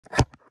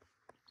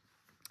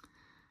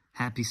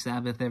Happy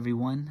Sabbath,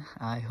 everyone.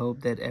 I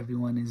hope that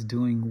everyone is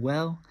doing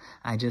well.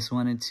 I just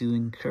wanted to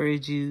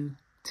encourage you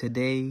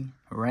today,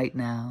 right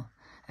now,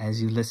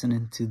 as you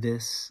listen to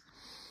this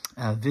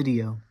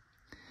video.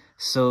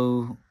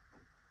 So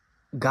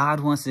God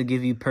wants to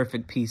give you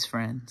perfect peace,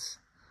 friends.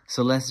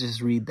 So let's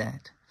just read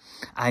that.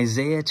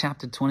 Isaiah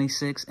chapter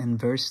 26 and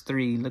verse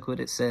 3, look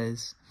what it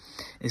says.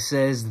 It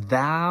says,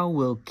 "Thou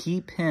wilt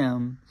keep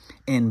him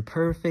in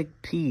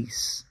perfect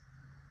peace."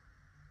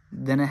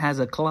 Then it has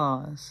a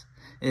clause.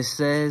 It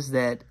says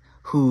that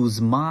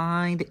whose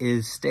mind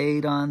is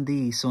stayed on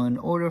thee. So in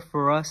order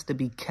for us to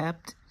be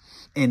kept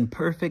in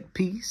perfect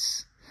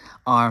peace,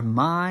 our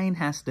mind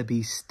has to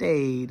be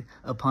stayed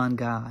upon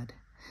God.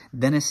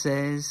 Then it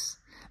says,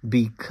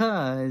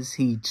 because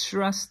he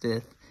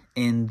trusteth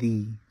in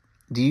thee.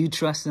 Do you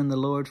trust in the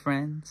Lord,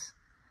 friends?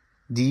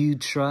 Do you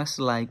trust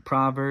like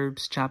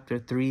Proverbs chapter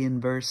 3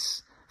 and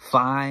verse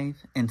 5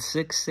 and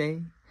 6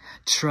 say?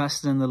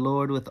 Trust in the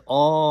Lord with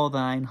all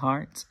thine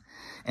heart,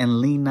 and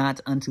lean not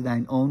unto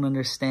thine own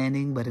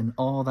understanding, but in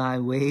all thy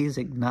ways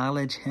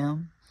acknowledge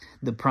him.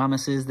 The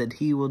promise is that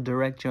he will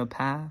direct your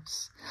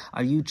paths.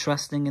 Are you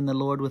trusting in the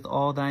Lord with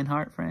all thine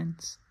heart,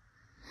 friends?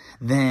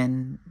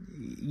 Then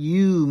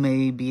you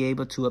may be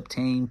able to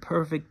obtain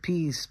perfect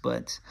peace,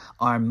 but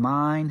our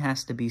mind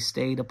has to be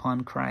stayed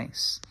upon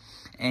Christ.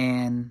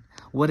 And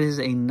what is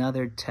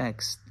another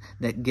text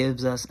that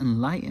gives us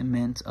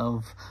enlightenment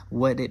of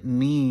what it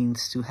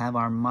means to have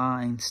our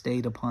mind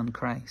stayed upon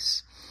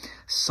Christ?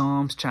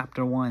 Psalms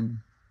chapter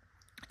 1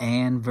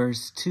 and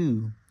verse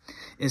 2.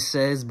 It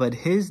says, "But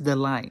his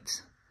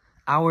delight,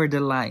 our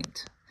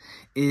delight,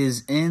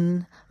 is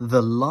in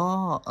the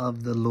law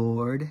of the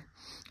Lord,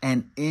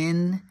 and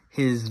in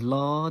his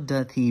law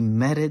doth he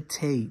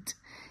meditate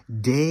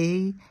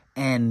day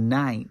and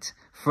night."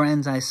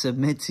 Friends, I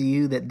submit to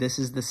you that this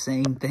is the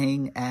same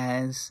thing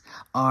as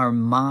our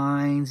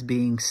minds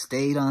being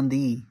stayed on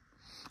thee,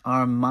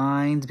 our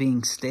minds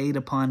being stayed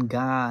upon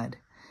God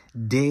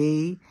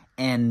day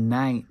and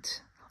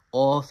night.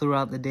 All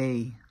throughout the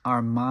day,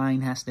 our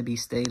mind has to be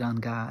stayed on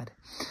God.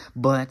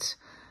 But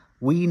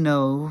we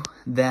know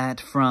that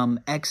from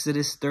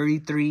Exodus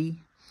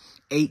 33,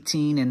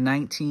 18 and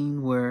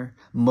 19, where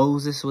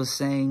Moses was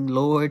saying,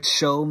 "Lord,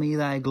 show me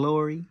thy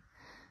glory,"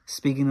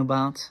 speaking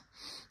about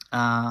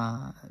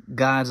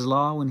God's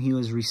law when he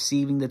was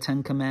receiving the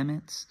 10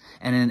 Commandments.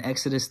 And in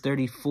Exodus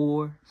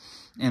 34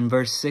 and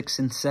verse 6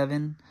 and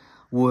 7,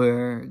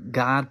 where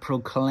God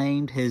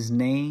proclaimed his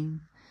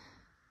name.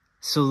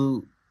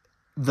 So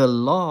the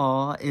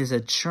law is a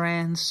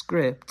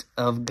transcript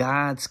of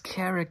God's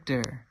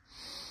character.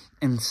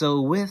 And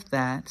so with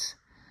that,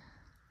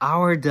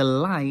 our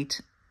delight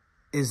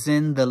is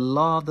in the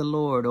law of the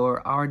Lord,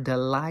 or our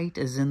delight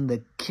is in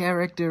the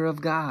character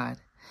of God.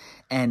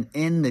 And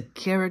in the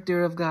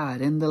character of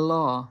God, in the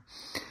law,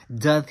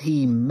 doth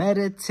he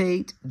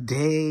meditate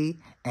day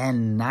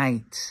and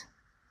night.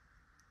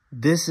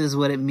 This is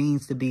what it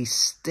means to be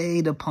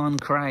stayed upon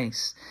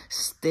Christ.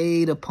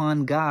 Stayed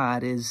upon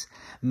God is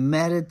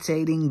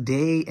meditating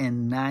day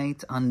and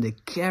night on the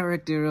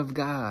character of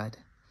God.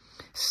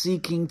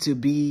 Seeking to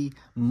be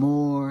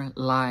more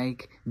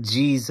like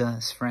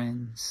Jesus,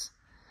 friends.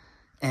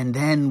 And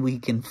then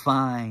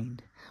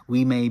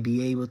we may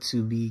be able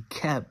to be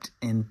kept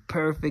in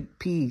perfect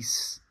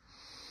peace.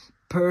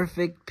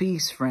 Perfect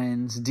peace,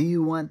 friends. Do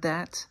you want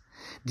that?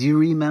 Do you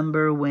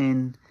remember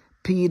when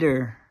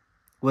Peter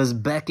was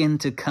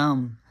beckoned to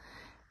come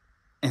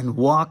and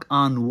walk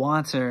on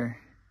water?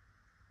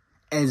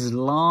 As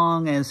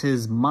long as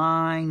his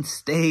mind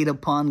stayed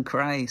upon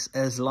Christ,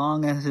 as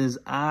long as his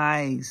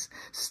eyes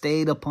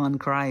stayed upon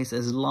Christ,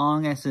 as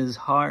long as his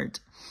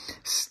heart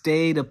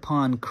stayed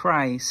upon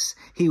Christ,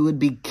 he would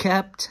be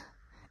kept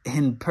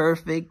in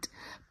perfect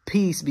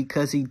peace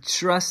because he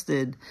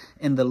trusted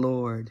in the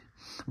Lord.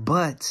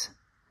 But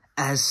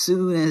as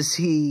soon as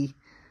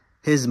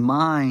his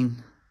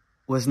mind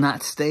was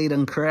not stayed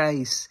on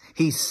Christ,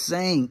 he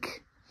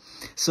sank.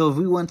 So if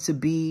we want to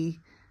be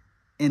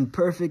in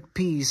perfect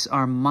peace,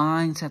 our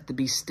minds have to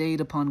be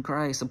stayed upon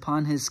Christ,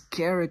 upon his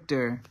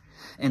character.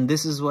 And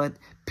this is what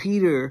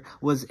Peter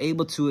was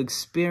able to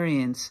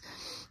experience.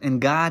 And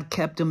God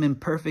kept him in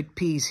perfect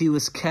peace. He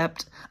was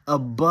kept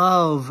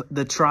above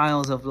the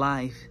trials of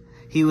life.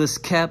 He was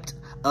kept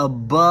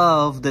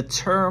above the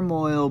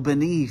turmoil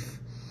beneath.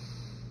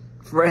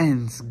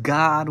 Friends,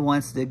 God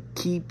wants to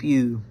keep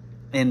you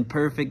in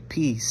perfect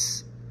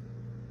peace.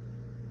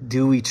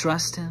 Do we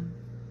trust him?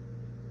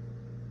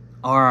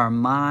 Are our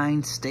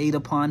minds stayed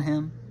upon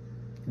him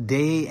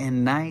day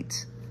and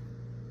night?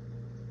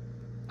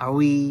 Are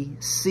we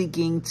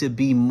seeking to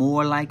be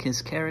more like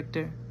his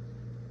character?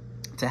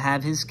 To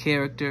have his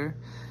character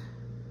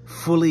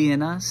fully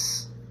in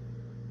us?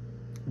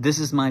 This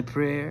is my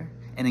prayer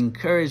and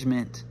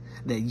encouragement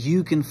that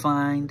you can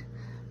find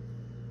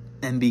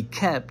and be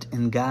kept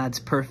in God's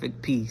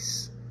perfect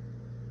peace.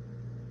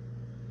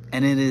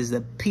 And it is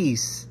the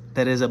peace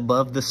that is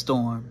above the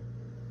storm.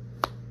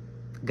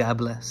 God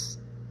bless.